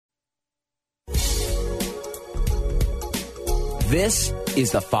This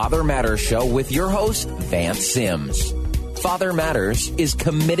is the Father Matters Show with your host, Vance Sims. Father Matters is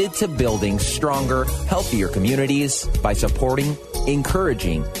committed to building stronger, healthier communities by supporting,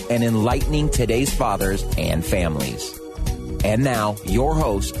 encouraging, and enlightening today's fathers and families. And now, your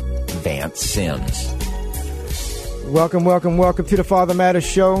host, Vance Sims. Welcome to the Father Matters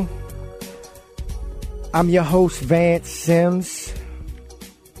Show. I'm your host, Vance Sims.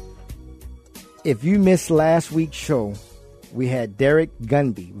 If you missed last week's show, we had Derek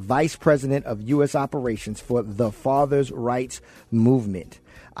Gunby, Vice President of U.S. Operations for the Fathers' Rights Movement.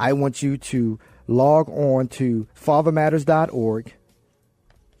 I want you to log on to fathermatters.org,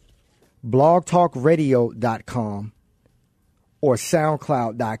 blogtalkradio.com, or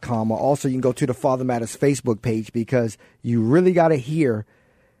soundcloud.com. Or also you can go to the Father Matters Facebook page because you really got to hear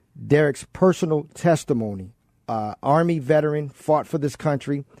Derek's personal testimony. Army veteran, fought for this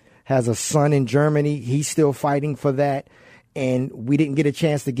country, has a son in Germany. He's still fighting for that. And we didn't get a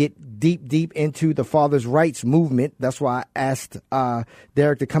chance to get deep into the Fathers' Rights Movement. That's why I asked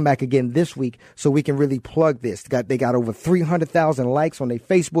Derek to come back again this week so we can really plug this. They got over 300,000 likes on their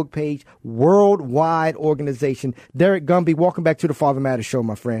Facebook page, worldwide organization. Derek Gunby, welcome back to the Father Matters Show,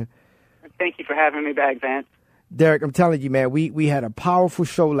 my friend. Thank you for having me back, Vance. Derek, I'm telling you, man, we had a powerful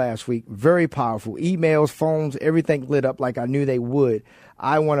show last week, very powerful. Emails, phones, everything lit up like I knew they would.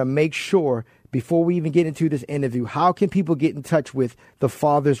 I want to make sure, before we even get into this interview, how can people get in touch with the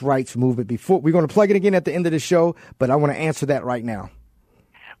Fathers' Rights Movement? Before we're going to plug it again at the end of the show, but I want to answer that right now.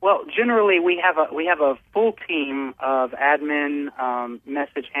 Well, generally we have a full team of admin,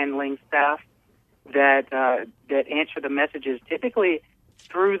 message handling staff that answer the messages typically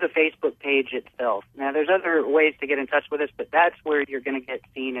through the Facebook page itself. Now, there's other ways to get in touch with us, but that's where you're going to get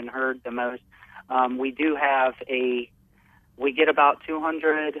seen and heard the most. We get about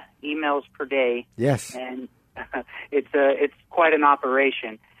 200 emails per day. Yes. And it's quite an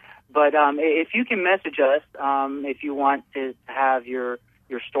operation. But if you can message us, if you want to have your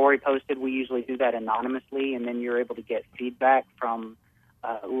story posted, we usually do that anonymously, and then you're able to get feedback from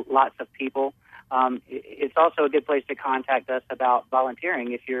lots of people. It's also a good place to contact us about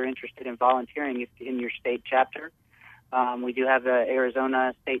volunteering if you're interested in volunteering in your state chapter. We do have the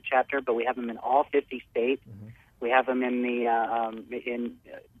Arizona state chapter, but we have them in all 50 states. Mm-hmm. We have them in in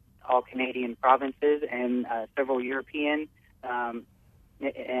all Canadian provinces and several European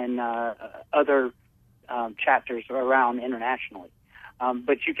and other chapters around internationally.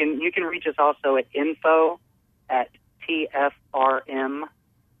 But you can reach us also at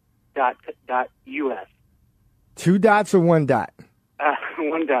info@tfrm.us. 2 dots or 1 dot?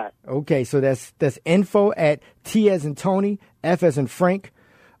 1 dot. Okay, so that's info at T as in Tony, F as in Frank,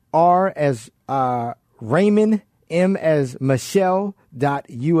 R as Raymond, M as Michelle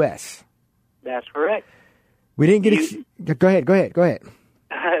 .us. That's correct. We didn't get Go ahead.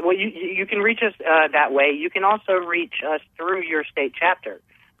 Well, you can reach us that way. You can also reach us through your state chapter.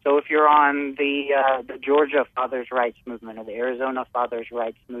 So if you're on the Georgia Fathers' Rights Movement or the Arizona Fathers'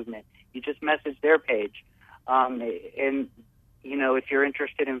 Rights Movement, you just message their page. And, if you're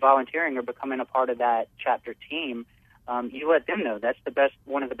interested in volunteering or becoming a part of that chapter team, you let them know. That's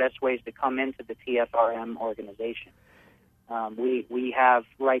one of the best ways to come into the TFRM organization. We have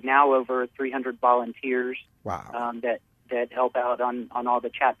right now over 300 volunteers. Wow. That help out on all the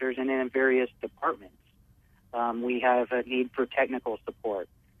chapters and in various departments. We have a need for technical support.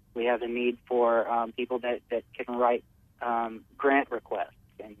 We have a need for people that can write grant requests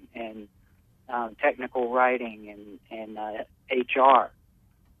and technical writing and HR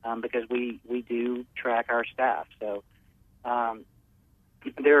because we do track our staff. So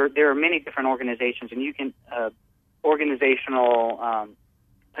there are many different organizations, and you can organizational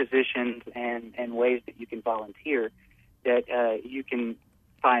positions and ways that you can volunteer that you can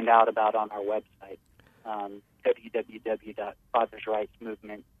find out about on our website,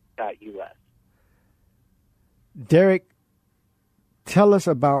 www.fathersrightsmovement.us. Derek, tell us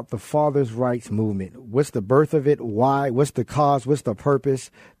about the Fathers' Rights Movement. What's the birth of it? Why? What's the cause? What's the purpose?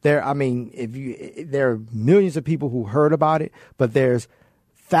 There are millions of people who heard about it, but there's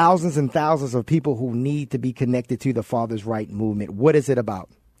thousands and thousands of people who need to be connected to the Fathers' Rights Movement. What is it about?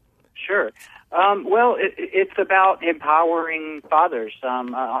 Sure. Well, it's about empowering fathers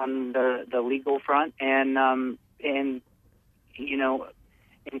on the legal front and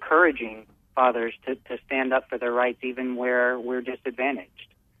encouraging fathers to stand up for their rights even where we're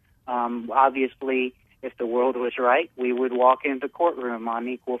disadvantaged. Obviously, if the world was right, we would walk into the courtroom on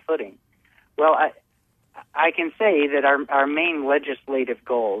equal footing. Well, I can say that our main legislative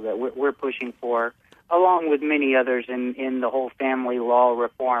goal that we're pushing for, along with many others in the whole family law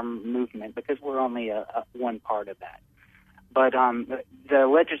reform movement, because we're only one part of that. But the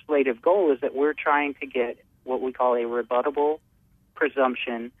legislative goal is that we're trying to get what we call a rebuttable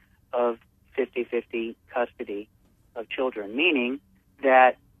presumption of 50-50 custody of children, meaning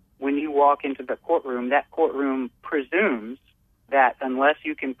that when you walk into the courtroom, that courtroom presumes that unless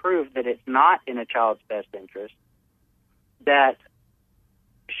you can prove that it's not in a child's best interest, that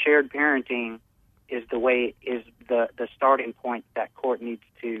shared parenting is the starting point that court needs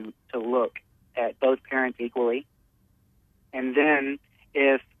to look at both parents equally. And then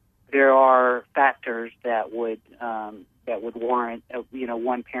if there are factors that would warrant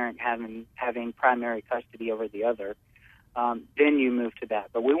one parent having primary custody over the other, then you move to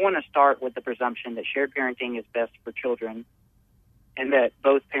that. But we want to start with the presumption that shared parenting is best for children, and that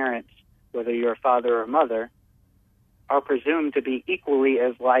both parents, whether you're a father or a mother, are presumed to be equally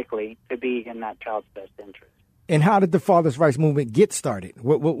as likely to be in that child's best interest. And how did the Fathers' Rights movement get started?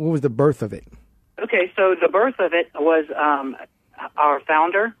 What was the birth of it? Okay, so the birth of it was our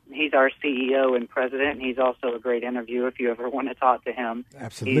founder. He's our CEO and president. He's also a great interview if you ever want to talk to him.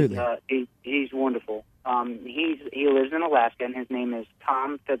 Absolutely. He's wonderful. He lives in Alaska, and his name is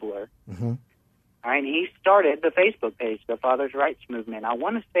Tom Fiddler. Mm-hmm. All right, and he started the Facebook page, the Fathers' Rights Movement. I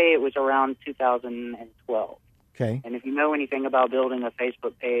want to say it was around 2012. Okay. And if you know anything about building a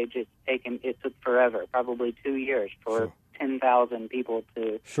Facebook page, it took forever, probably 2 years for 10,000 people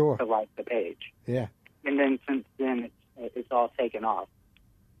to like the page. Yeah. And then since then, it's all taken off.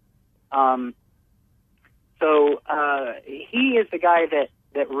 So he is the guy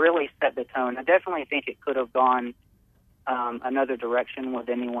that really set the tone. I definitely think it could have gone another direction with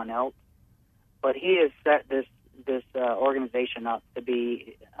anyone else, but he has set this organization up to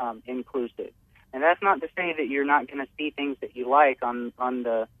be inclusive. And that's not to say that you're not going to see things that you like on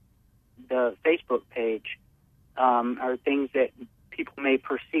the Facebook page, or things that people may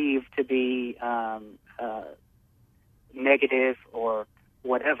perceive to be negative or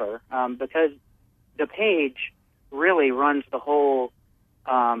whatever, because the page really runs the whole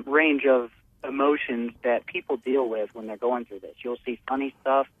range of emotions that people deal with when they're going through this. You'll see funny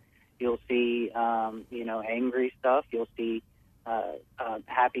stuff, you'll see angry stuff, you'll see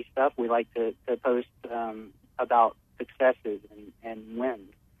happy stuff. We like to post about successes and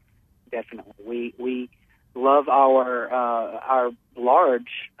wins. Definitely, we love our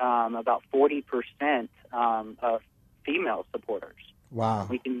large about 40% of female supporters. Wow.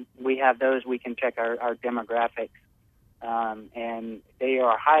 We have those. We can check our demographics, and they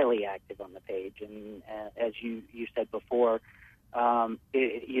are highly active on the page. And as you said before,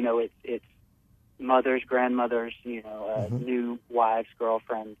 it's mothers, grandmothers, new wives,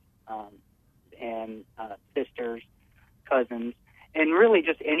 girlfriends, and sisters, cousins, and really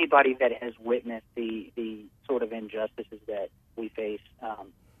just anybody that has witnessed the sort of injustices that we face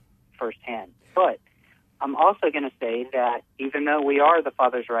firsthand. But I'm also going to say that even though we are the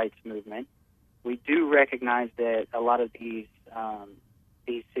Fathers' Rights Movement, we do recognize that a lot of these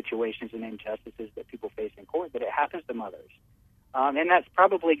situations and injustices that people face in court, that it happens to mothers. And that's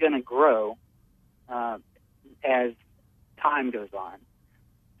probably going to grow as time goes on.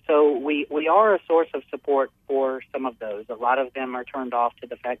 So we are a source of support for some of those. A lot of them are turned off to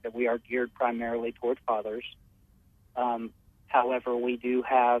the fact that we are geared primarily toward fathers. However, we do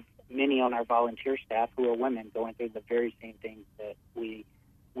have many on our volunteer staff who are women going through the very same things that we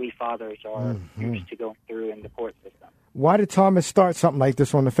fathers are used to going through in the court system. Why did Thomas start something like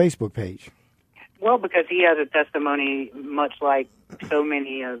this on the Facebook page? Well, because he has a testimony much like so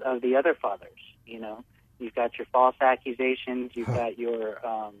many of the other fathers. You've got your false accusations, you've got your,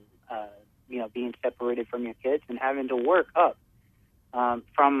 being separated from your kids and having to work up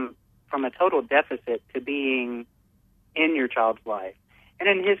from a total deficit to being in your child's life. And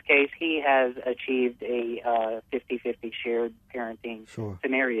in his case, he has achieved a 50-50 shared parenting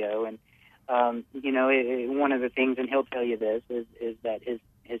scenario. And, one of the things, and he'll tell you this, is that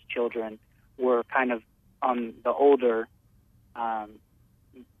his children were kind of on the older,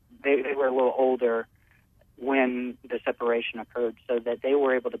 they were a little older when the separation occurred, so that they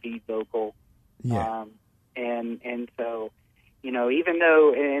were able to be vocal. Yeah. And so, even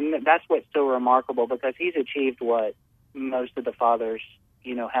though, and that's what's so remarkable, because he's achieved what most of the fathers,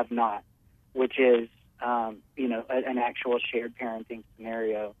 have not, which is, an actual shared parenting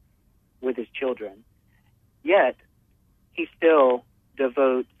scenario with his children. Yet, he still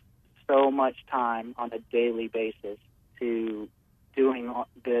devotes so much time on a daily basis to doing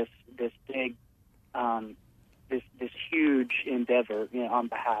this big, this huge endeavor, on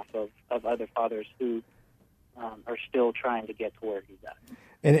behalf of other fathers who are still trying to get to where he's at.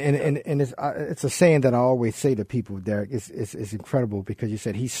 And it's a saying that I always say to people, Derek. It's incredible because you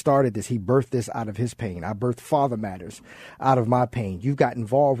said he started this, he birthed this out of his pain. I birthed Father Matters out of my pain. You got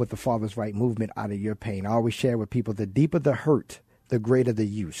involved with the Father's Right movement out of your pain. I always share with people, the deeper the hurt, the greater the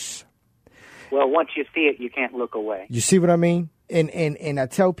use. Well, once you see it, you can't look away. You see what I mean? And I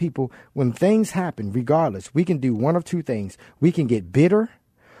tell people, when things happen, regardless, we can do one of two things. We can get bitter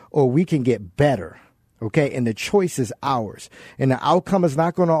or we can get better. Okay, and the choice is ours. And the outcome is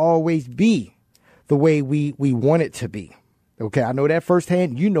not going to always be the way we want it to be. Okay, I know that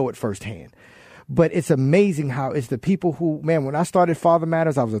firsthand. You know it firsthand. But it's amazing how it's the people who, man, when I started Father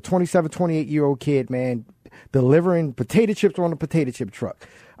Matters, I was a 27, 28-year-old kid, man, delivering potato chips on a potato chip truck.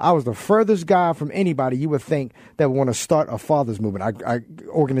 I was the furthest guy from anybody you would think that would want to start a father's movement,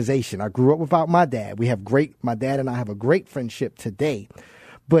 organization. I grew up without my dad. My dad and I have a great friendship today.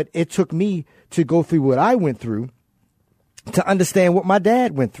 But it took me to go through what I went through to understand what my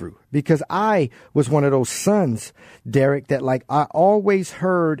dad went through, because I was one of those sons, Derek, that like I always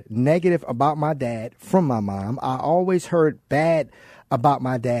heard negative about my dad from my mom. I always heard bad about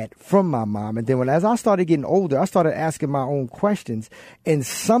my dad from my mom. And then as I started getting older, I started asking my own questions. And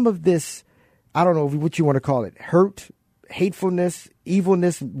some of this, I don't know what you want to call it, hurt, hatefulness,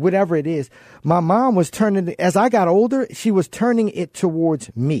 evilness, whatever it is, my mom was turning, as I got older, she was turning it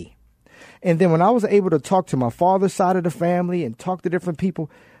towards me. And then when I was able to talk to my father's side of the family and talk to different people,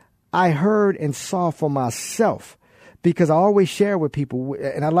 I heard and saw for myself, because I always share with people.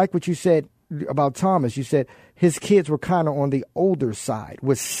 And I like what you said about Thomas. You said his kids were kind of on the older side.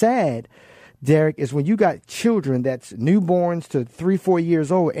 What's sad, Derek, is when you got children that's newborns to 3-4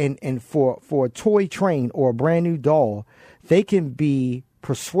 years old, and for a toy train or a brand new doll, they can be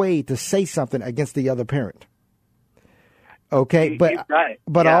persuaded to say something against the other parent. Okay, but yeah,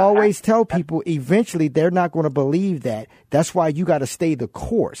 I always tell people eventually they're not going to believe that. That's why you got to stay the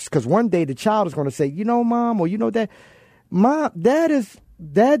course, because one day the child is going to say, you know, Mom, or you know, Dad,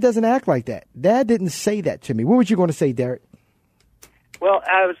 Dad doesn't act like that. Dad didn't say that to me. What were you going to say, Derek? Well,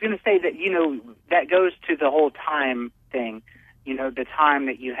 I was going to say that, you know, that goes to the whole time thing, you know, the time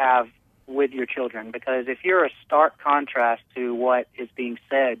that you have with your children. Because if you're a stark contrast to what is being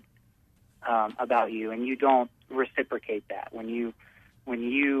said about you, and you don't reciprocate that, when you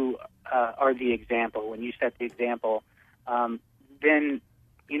are the example, when you set the example, then,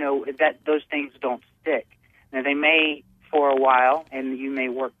 you know, that those things don't stick. Now, they may for a while, and you may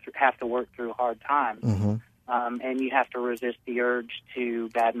have to work through hard times. Mm-hmm. And you have to resist the urge to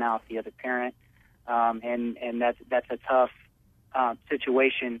badmouth the other parent, and that's a tough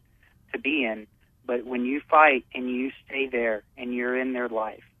situation to be in. But when you fight and you stay there and you're in their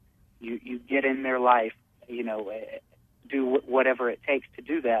life, you get in their life, you know, do whatever it takes to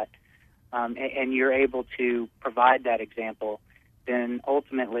do that, and you're able to provide that example, then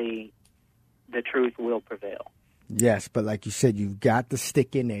ultimately the truth will prevail. Yes, but like you said, you've got to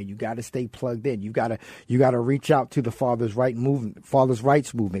stick in there. You got to stay plugged in. You got to reach out to the Father's Rights movement.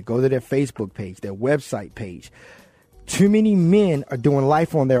 Go to their Facebook page, their website page. Too many men are doing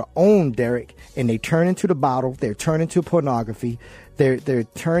life on their own, Derek, and they turn into the bottle. They're turning to pornography. They're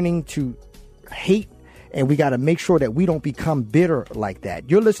turning to hate, and we got to make sure that we don't become bitter like that.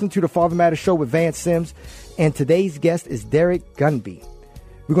 You're listening to the Father Matters Show with Vance Sims, and today's guest is Derek Gunby.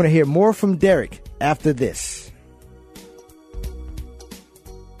 We're going to hear more from Derek after this.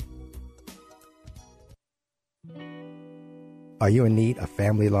 Are you in need of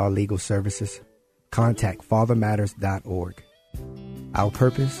family law legal services? Contact fathermatters.org. Our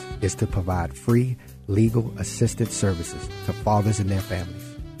purpose is to provide free legal assistance services to fathers and their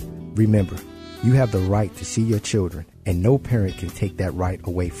families. Remember, you have the right to see your children, and no parent can take that right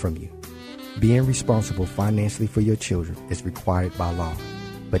away from you. Being responsible financially for your children is required by law,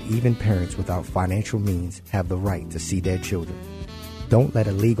 but even parents without financial means have the right to see their children. Don't let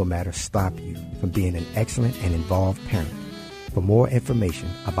a legal matter stop you from being an excellent and involved parent. For more information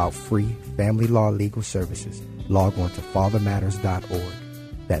about free family law legal services, log on to fathermatters.org.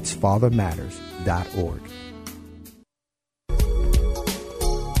 That's fathermatters.org.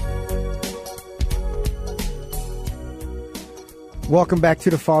 Welcome back to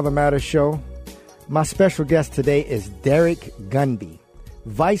the Father Matters Show. My special guest today is Derek Gunby,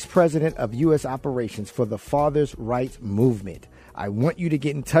 Vice President of U.S. Operations for the Father's Rights Movement. I want you to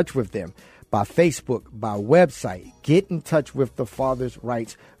get in touch with them by Facebook, by website. Get in touch with the Father's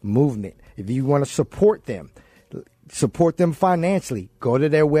Rights Movement. If you want to support them financially, go to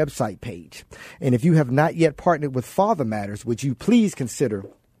their website page. And if you have not yet partnered with Father Matters, would you please consider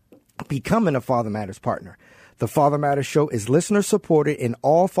becoming a Father Matters partner? The Father Matters Show is listener supported, and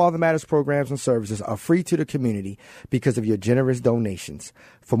all Father Matters programs and services are free to the community because of your generous donations.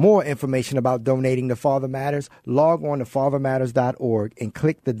 For more information about donating to Father Matters, log on to fathermatters.org and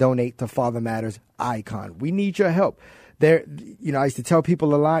click the Donate to Father Matters icon. We need your help. There, I used to tell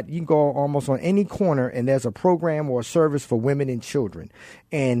people a lot, you can go almost on any corner and there's a program or a service for women and children.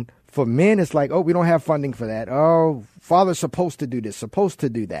 And for men, it's like, oh, we don't have funding for that. Oh, father's supposed to do this, supposed to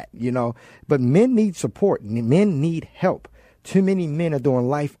do that, But men need support. Men need help. Too many men are doing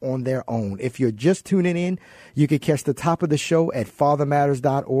life on their own. If you're just tuning in, you can catch the top of the show at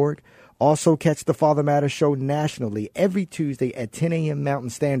fathermatters.org. Also catch the Father Matters Show nationally every Tuesday at 10 a.m. Mountain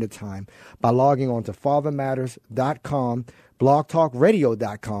Standard Time by logging on to fathermatters.com,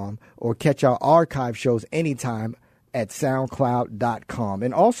 blogtalkradio.com, or catch our archive shows anytime at soundcloud.com.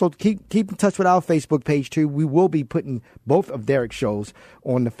 And also keep in touch with our Facebook page, too. We will be putting both of Derek's shows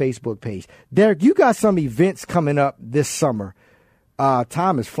on the Facebook page. Derek, you got some events coming up this summer.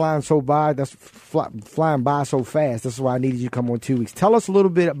 Time is flying flying by so fast. This is why I needed you to come on 2 weeks. Tell us a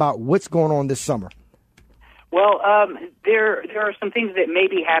little bit about what's going on this summer. Well, there are some things that may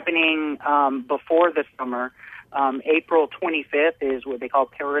be happening before the summer. April 25th is what they call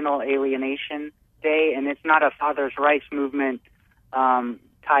Parental Alienation Day, and it's not a father's rights movement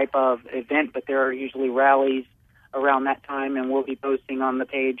type of event, but there are usually rallies around that time, and we'll be posting on the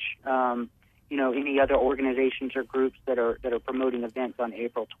page any other organizations or groups that are promoting events on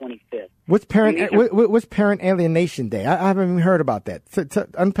April 25th. What's Parent Alienation Day? I haven't even heard about that.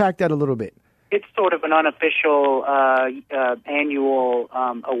 Unpack that a little bit. It's sort of an unofficial annual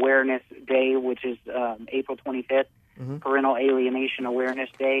awareness day, which is April 25th, Parental Alienation Awareness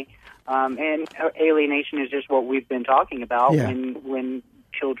Day. And alienation is just what we've been talking about when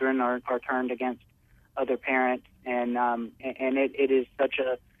children are turned against other parents, and it is such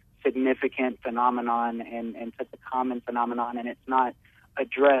a significant phenomenon and such a common phenomenon, and it's not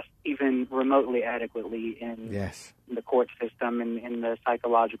addressed even remotely adequately in the court system and in the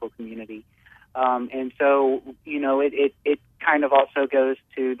psychological community. And so, it kind of also goes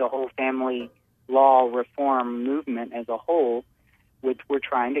to the whole family law reform movement as a whole, which we're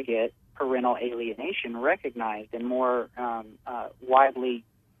trying to get parental alienation recognized and more widely.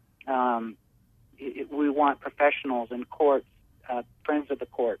 We want professionals in courts, friends of the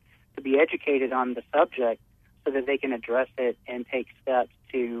court, to be educated on the subject so that they can address it and take steps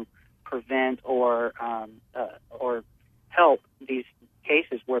to prevent or help these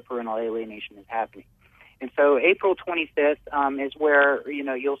cases where parental alienation is happening. And so April 25th is where,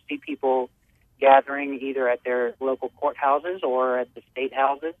 you'll see people gathering either at their local courthouses or at the state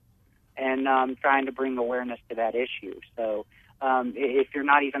houses and trying to bring awareness to that issue. So if you're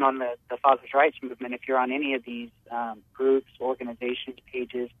not even on the Father's Rights Movement, if you're on any of these groups, organizations,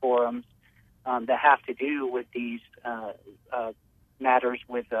 pages, forums that have to do with these matters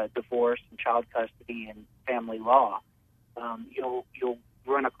with divorce and child custody and family law, you'll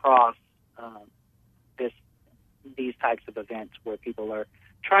run across these types of events where people are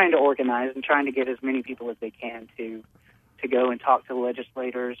trying to organize and trying to get as many people as they can to go and talk to the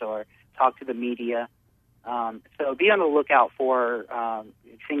legislators or talk to the media. So be on the lookout for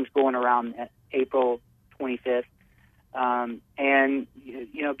things going around April 25th. And,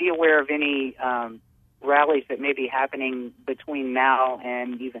 be aware of any rallies that may be happening between now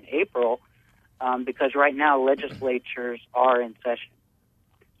and even April, because right now legislatures are in session.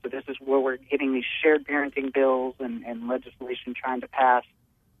 So this is where we're getting these shared parenting bills and legislation trying to pass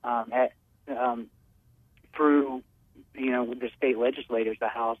through, the state legislators, the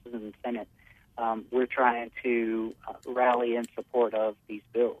House and the Senate. We're trying to rally in support of these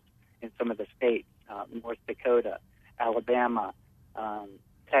bills in some of the states, North Dakota, Alabama,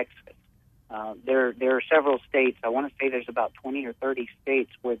 Texas. There are several states. I want to say there's about 20 or 30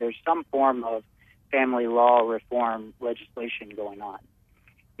 states where there's some form of family law reform legislation going on.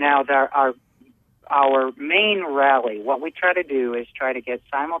 Now, our main rally, what we try to do is try to get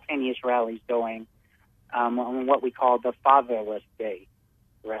simultaneous rallies going on what we call the Fatherless Day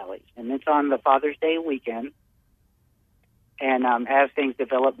rallies. And it's on the Father's Day weekend. And as things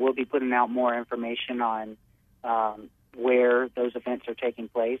develop, we'll be putting out more information on where those events are taking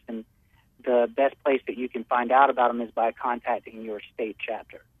place. And the best place that you can find out about them is by contacting your state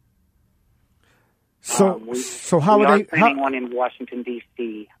chapter. So how we are are they? planning one in Washington,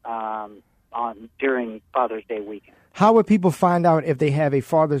 D.C. During Father's Day weekend. How would people find out if they have a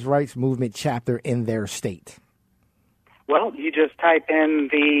Father's Rights Movement chapter in their state? Well, you just type in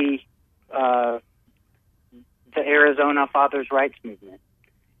the Arizona Father's Rights Movement,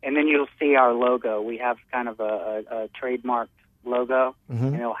 and then you'll see our logo. We have kind of a trademarked logo,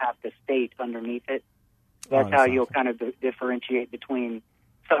 and it'll have the state underneath it. That's how you'll kind of differentiate between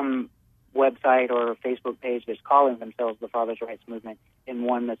some website or Facebook page that's calling themselves the Father's Rights Movement and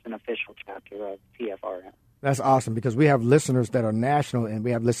one that's an official chapter of TFRM. That's awesome, because we have listeners that are national, and we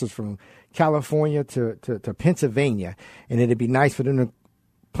have listeners from California to Pennsylvania, and it'd be nice for them to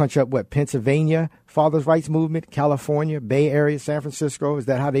punch up Pennsylvania Father's Rights Movement, California, Bay Area, San Francisco. Is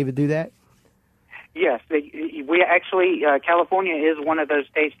that how they would do that? Yes, we actually California is one of those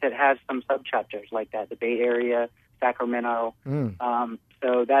states that has some subchapters like that. The Bay Area, Sacramento.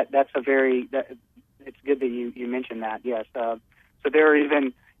 So that's it's good that you mentioned that. Yes. So there are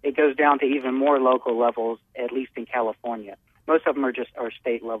it goes down to even more local levels, at least in California. Most of them are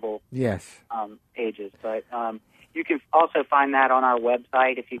state level pages, but you can also find that on our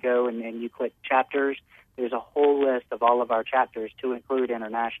website. If you go and you click chapters, there's a whole list of all of our chapters, to include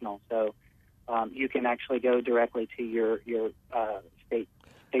international. So you can actually go directly to your state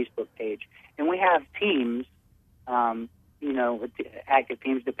Facebook page, and we have teams, active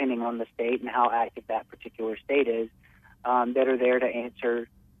teams depending on the state and how active that particular state is, that are there to answer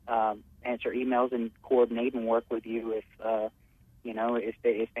emails and coordinate and work with you if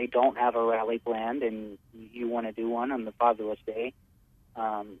they don't have a rally planned and you want to do one on the Fatherless Day,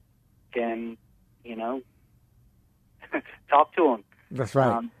 then talk to them. That's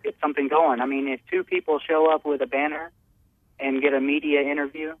right. Get something going. I mean, if two people show up with a banner and get a media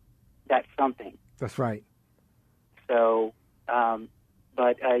interview, that's something. That's right. So, and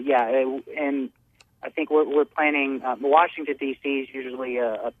I think we're planning. Washington D.C. is usually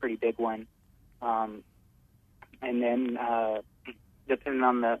a pretty big one, and then depending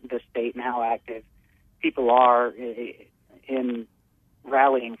on the state and how active people are in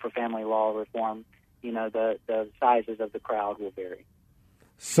rallying for family law reform, the sizes of the crowd will vary.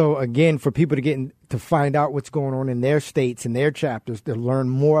 So again, for people to find out what's going on in their states and their chapters, to learn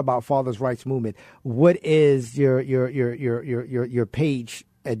more about Father's Rights Movement, what is your page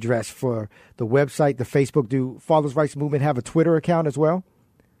address for the website, the Facebook? Do Father's Rights Movement have a Twitter account as well?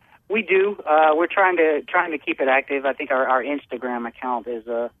 We do. We're trying to keep it active. I think our Instagram account is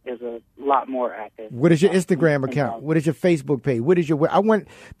a lot more active. What is your Instagram account? What is your Facebook page? I want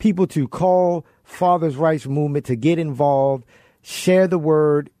people to call Father's Rights Movement, to get involved, share the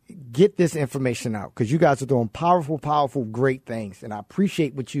word, get this information out, because you guys are doing powerful, powerful, great things, and I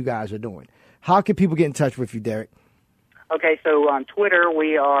appreciate what you guys are doing. How can people get in touch with you, Derek? Okay, so on Twitter,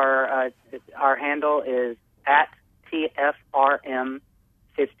 we are our handle is at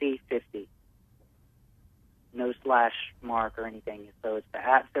TFRM5050. No slash mark or anything. So it's the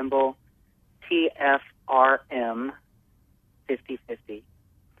at symbol TFRM5050.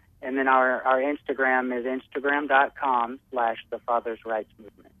 And then our Instagram is Instagram.com/the Father's Rights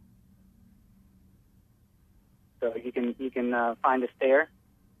Movement. So you can find us there.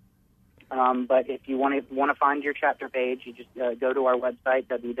 But if you want to find your chapter page, you just go to our website,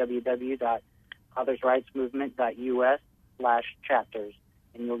 www.fathersrightsmovement.us/chapters,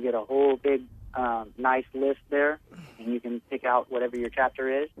 and you'll get a whole big, nice list there, and you can pick out whatever your chapter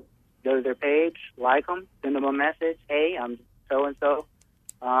is. Go to their page, like them, send them a message. Hey, I'm so-and-so.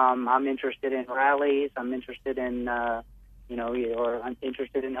 I'm interested in rallies. I'm interested in, or I'm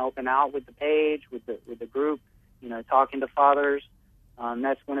interested in helping out with the page, with the group, talking to fathers.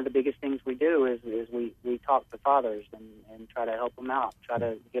 That's one of the biggest things we do is we talk to fathers and try to help them out, try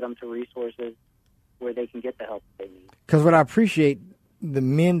to get them to resources where they can get the help they need. Because what I appreciate, the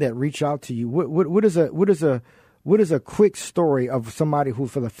men that reach out to you, what is a quick story of somebody who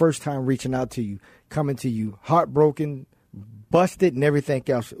for the first time reaching out to you, coming to you, heartbroken, busted, and everything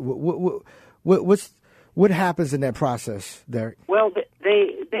else? What happens in that process, Derek? Well,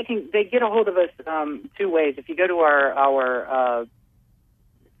 they get a hold of us two ways. If you go to our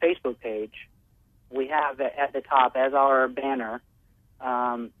Facebook page, we have at the top as our banner,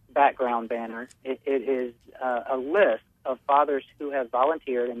 background banner. It is a list of fathers who have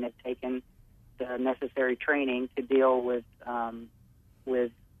volunteered and have taken the necessary training to deal with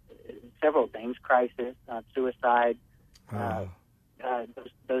several things: crisis, suicide,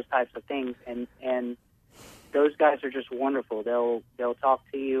 those types of things. And those guys are just wonderful. They'll talk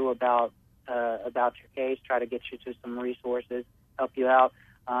to you about your case, try to get you to some resources, help you out.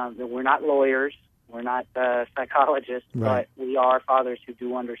 We're not lawyers, we're not psychologists, right, but we are fathers who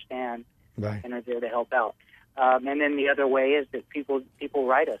do understand, right, and are there to help out. And then the other way is that people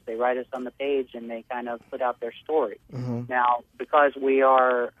write us. They write us on the page and they kind of put out their story. Mm-hmm. Now, because we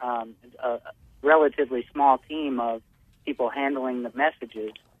are a relatively small team of people handling the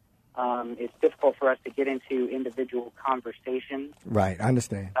messages, it's difficult for us to get into individual conversations. Right, I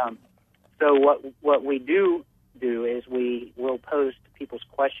understand. So what we do is we will post people's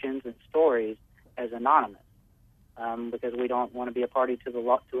questions and stories as anonymous, because we don't want to be a party to the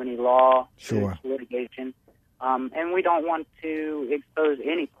law, to any law, Sure. to litigation, and we don't want to expose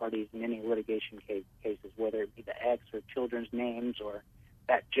any parties in any litigation cases, whether it be the ex or children's names or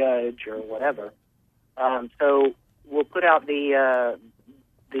that judge or whatever. So we'll put out the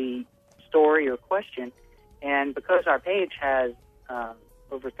story or question, and because our page has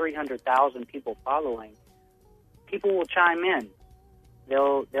over 300,000 people following, people will chime in.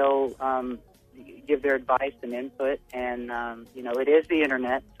 They'll give their advice and input, and it is the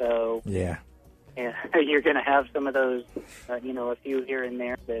internet, so Yeah. you're going to have some of those, a few here and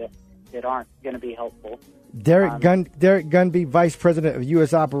there that aren't going to be helpful. Derek Gunby, Vice President of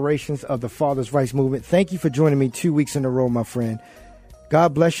U.S. Operations of the Fathers' Rights Movement. Thank you for joining me 2 weeks in a row, my friend.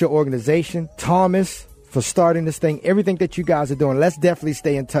 God bless your organization. Thomas, for starting this thing, everything that you guys are doing. Let's definitely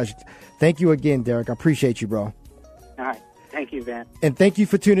stay in touch. Thank you again, Derek. I appreciate you, bro. All right. Thank you, Van. And thank you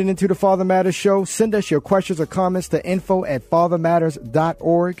for tuning into the Father Matters Show. Send us your questions or comments to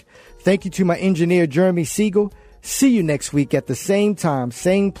info@fathermatters.org. Thank you to my engineer, Jeremy Siegel. See you next week at the same time,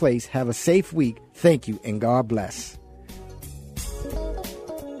 same place. Have a safe week. Thank you, and God bless.